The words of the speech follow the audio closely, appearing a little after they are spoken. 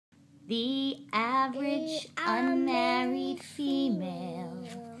The average unmarried female,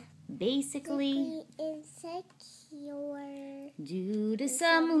 basically insecure, due to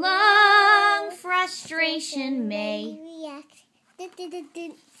some long frustration, may react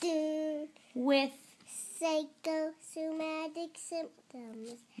with psychosomatic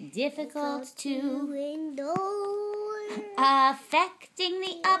symptoms difficult to endure, affecting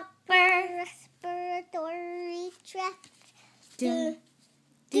the upper respiratory tract.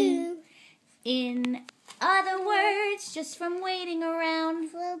 In other words, just from waiting around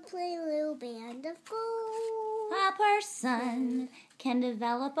For a play little band of gold, a person can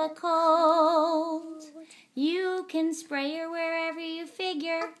develop a cold. You can spray her wherever you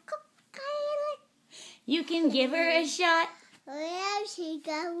figure. You can give her a shot. Well, she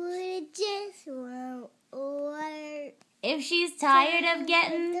got what it just won't work. If she's tired of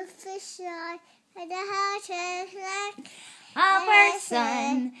getting the fish on and the heart attack, a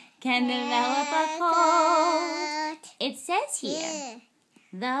person can develop a cold. It says here,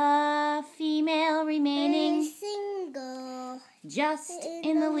 the female remaining single, just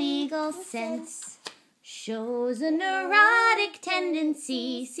in the legal sense shows a neurotic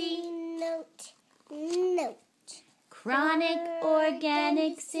tendency. See, note. Chronic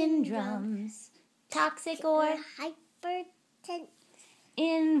organic syndromes, toxic or hypertension,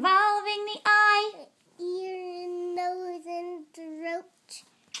 involving the eye, ear, nose, and throat.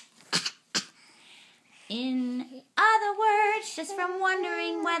 In other words, just from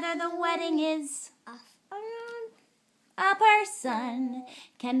wondering whether the wedding is Off or on. a person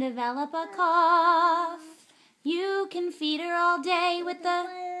can develop a cough. You can feed her all day with the,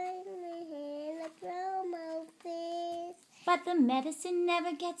 but the medicine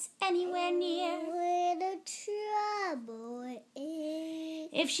never gets anywhere near. Where the trouble is.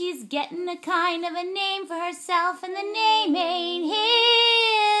 If she's getting a kind of a name for herself and the name ain't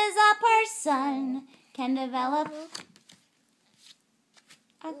his, a person can develop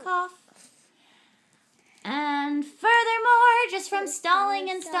a cough. And furthermore, just from stalling,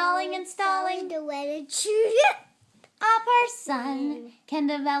 the wedding a person can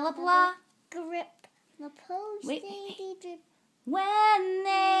develop la grip. The post Wait. drip. when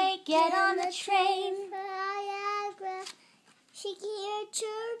they get on the train. Viagra. She can hear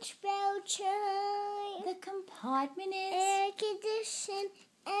church bell chime. The compartment is Air condition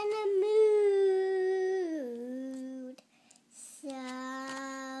and a mood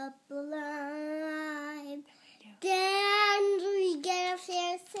sublime. Then we get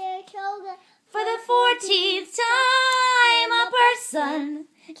upstairs, Saratoga. for the 14th time. A person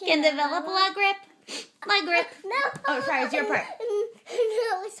can develop la grip. My grip. No. Oh, sorry, it's your part.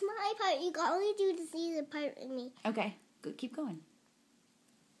 No, it's my part. You can only do the season part with me. Okay, good. Keep going.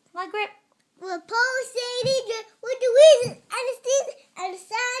 La grip. We're pulsating with the wind and the season, and the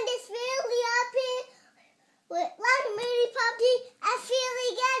sound is really up here. With like a mini puppy, I feel we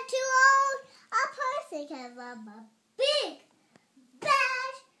get too old. A person can have a big,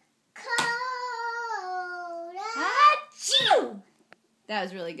 bad cold. Achoo! That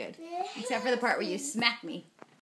was really good. Except for the part where you smacked me.